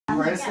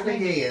Press it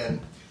again.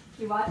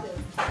 You watch it.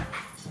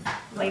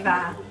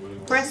 Levi,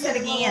 press it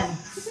again.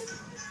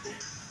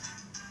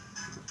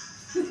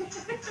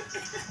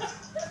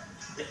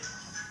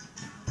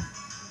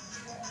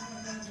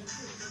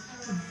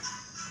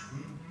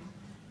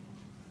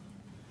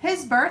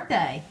 Whose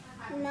birthday?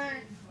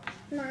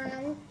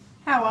 Mine.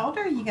 How old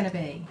are you going to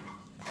be?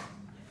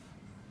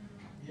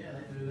 Yeah,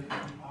 they do. They keep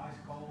ice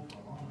cold for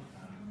a long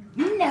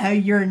time. No,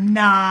 you're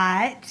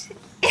not.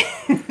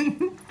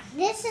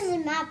 This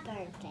is my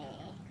birthday.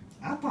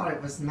 I thought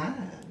it was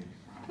mine.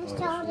 I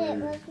thought it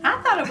was.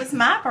 I thought it was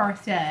my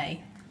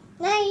birthday.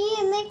 No, you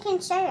and me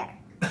can share.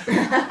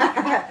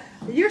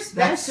 You're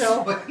That's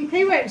special. sweet.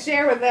 He wouldn't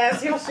share with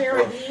us. He'll share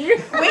with you.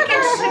 We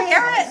can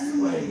share it.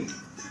 Sweet.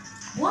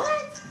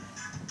 What?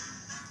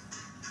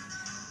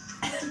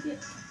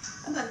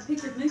 I'm about the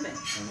picture's moving.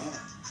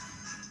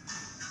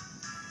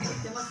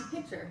 Then what's the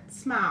picture?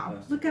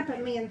 Smile. Look up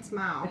at me and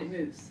smile. But it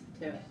moves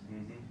too.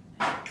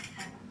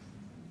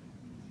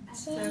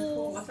 So Cheese.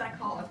 cool. What's that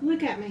called?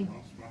 Look at me.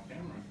 That's my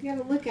camera. You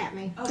gotta look at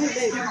me. Oh, the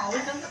camera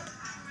always does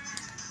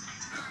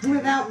it?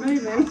 Without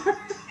moving.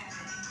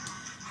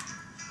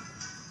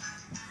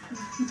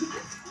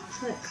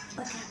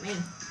 Look at me.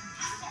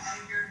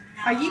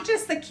 Are you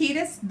just the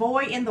cutest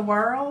boy in the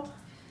world?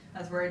 I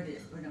was worried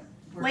that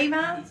we're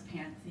Levi? these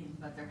pants even,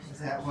 but they're Is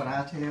that what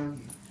I tell you?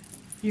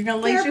 You're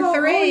gonna lose Careful.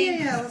 your 3. Oh,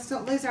 yeah, let's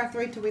don't lose our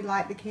 3 till we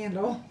light the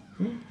candle.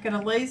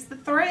 Gonna lose the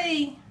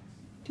 3.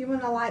 Do you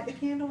want to light the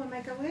candle and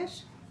make a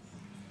wish?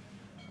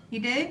 You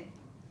do?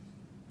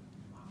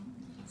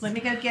 Let me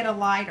go get a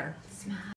lighter.